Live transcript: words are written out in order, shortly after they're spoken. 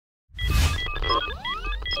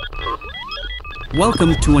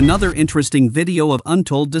Welcome to another interesting video of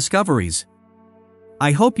Untold Discoveries.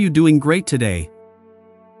 I hope you're doing great today.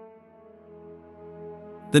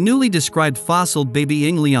 The newly described fossil Baby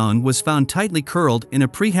Yingliang was found tightly curled in a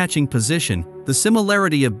pre-hatching position. The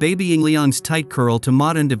similarity of Baby Yingliang's tight curl to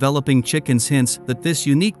modern developing chickens hints that this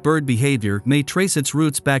unique bird behavior may trace its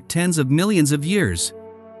roots back tens of millions of years.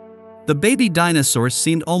 The baby dinosaur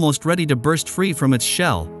seemed almost ready to burst free from its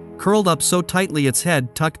shell, curled up so tightly its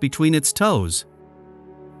head tucked between its toes.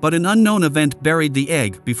 But an unknown event buried the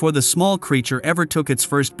egg before the small creature ever took its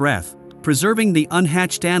first breath, preserving the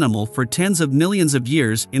unhatched animal for tens of millions of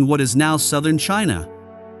years in what is now southern China.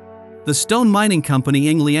 The stone mining company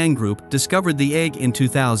Yingliang Group discovered the egg in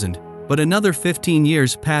 2000, but another 15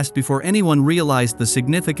 years passed before anyone realized the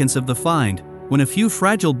significance of the find, when a few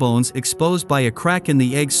fragile bones exposed by a crack in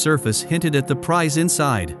the egg's surface hinted at the prize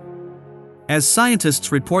inside. As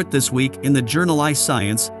scientists report this week in the journal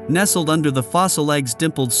iScience, nestled under the fossil egg's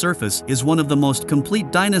dimpled surface is one of the most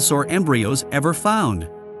complete dinosaur embryos ever found.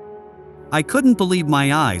 "I couldn't believe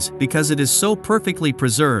my eyes because it is so perfectly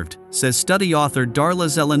preserved," says study author Darla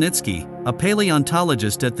Zelenitsky, a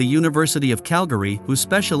paleontologist at the University of Calgary who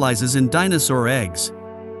specializes in dinosaur eggs.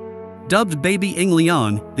 Dubbed Baby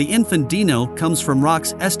Yingliang, the infant dino comes from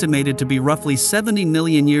rocks estimated to be roughly 70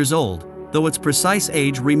 million years old, though its precise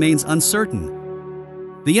age remains uncertain.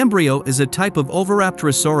 The embryo is a type of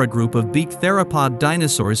Oviraptorosaura group of beaked theropod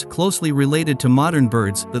dinosaurs closely related to modern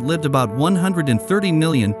birds that lived about 130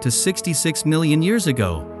 million to 66 million years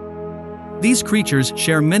ago. These creatures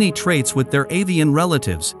share many traits with their avian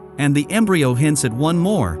relatives, and the embryo hints at one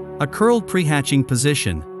more, a curled pre-hatching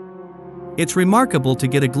position. It's remarkable to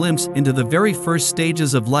get a glimpse into the very first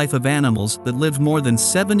stages of life of animals that lived more than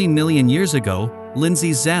 70 million years ago,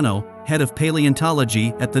 Lindsay Zano, head of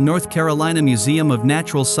paleontology at the North Carolina Museum of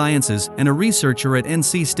Natural Sciences and a researcher at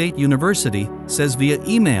NC State University, says via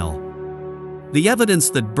email. The evidence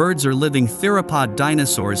that birds are living theropod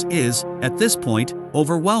dinosaurs is, at this point,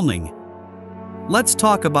 overwhelming. Let's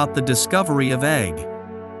talk about the discovery of egg.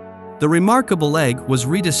 The remarkable egg was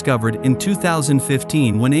rediscovered in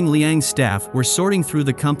 2015 when Yingliang's staff were sorting through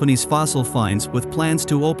the company's fossil finds with plans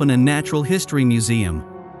to open a natural history museum.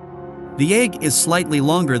 The egg is slightly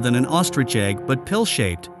longer than an ostrich egg but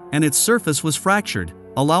pill-shaped, and its surface was fractured,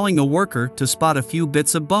 allowing a worker to spot a few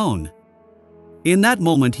bits of bone. In that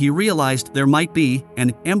moment he realized there might be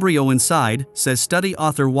an embryo inside, says study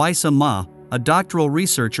author Wissam Ma, a doctoral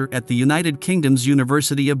researcher at the United Kingdom's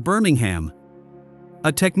University of Birmingham.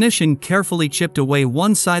 A technician carefully chipped away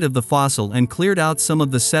one side of the fossil and cleared out some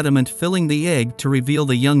of the sediment filling the egg to reveal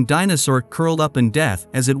the young dinosaur curled up in death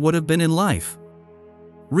as it would have been in life.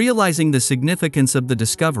 Realizing the significance of the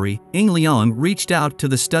discovery, Yingliang reached out to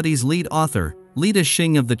the study's lead author, Lida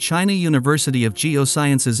Xing of the China University of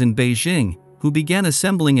Geosciences in Beijing, who began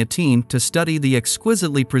assembling a team to study the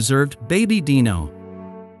exquisitely preserved baby dino.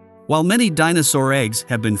 While many dinosaur eggs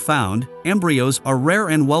have been found, embryos are rare,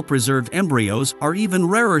 and well-preserved embryos are even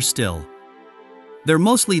rarer still. They're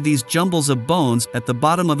mostly these jumbles of bones at the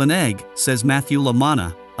bottom of an egg, says Matthew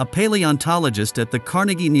Lamana, a paleontologist at the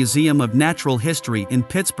Carnegie Museum of Natural History in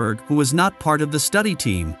Pittsburgh who was not part of the study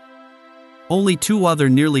team. Only 2 other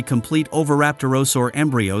nearly complete Oviraptorosaur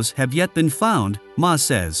embryos have yet been found, Ma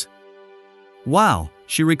says. Wow,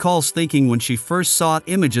 she recalls thinking when she first saw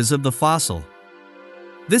images of the fossil.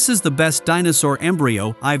 "This is the best dinosaur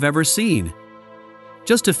embryo I've ever seen.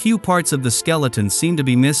 Just a few parts of the skeleton seem to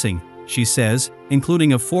be missing," she says,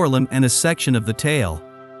 including a forelimb and a section of the tail.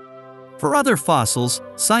 For other fossils,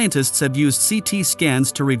 scientists have used CT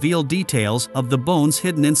scans to reveal details of the bones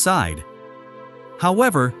hidden inside.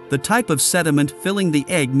 However, the type of sediment filling the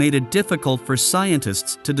egg made it difficult for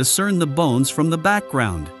scientists to discern the bones from the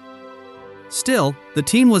background. Still, the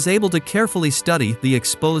team was able to carefully study the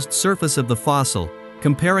exposed surface of the fossil,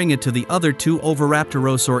 comparing it to the other 2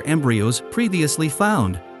 Oviraptorosaur embryos previously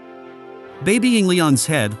found. Baby Yingliang's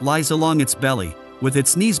head lies along its belly, with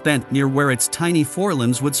its knees bent near where its tiny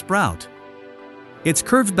forelimbs would sprout. Its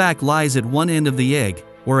curved back lies at one end of the egg,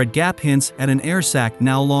 where a gap hints at an air sac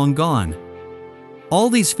now long gone.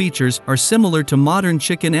 All these features are similar to modern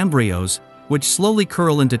chicken embryos, which slowly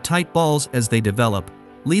curl into tight balls as they develop,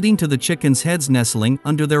 leading to the chicken's heads nestling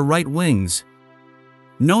under their right wings.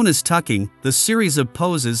 Known as tucking, the series of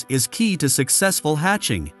poses is key to successful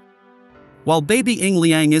hatching. While Baby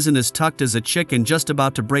Yingliang isn't as tucked as a chicken just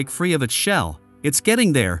about to break free of its shell, it's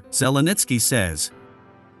getting there, Zelenitsky says.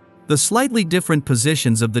 The slightly different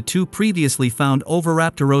positions of the 2 previously found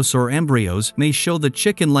Oviraptorosaur embryos may show the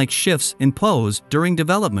chicken-like shifts in pose during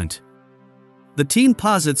development. The team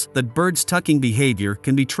posits that birds' tucking behavior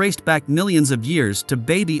can be traced back millions of years to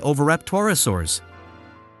baby oviraptorosaurs.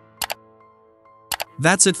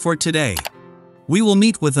 That's it for today. We will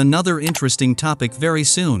meet with another interesting topic very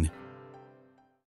soon.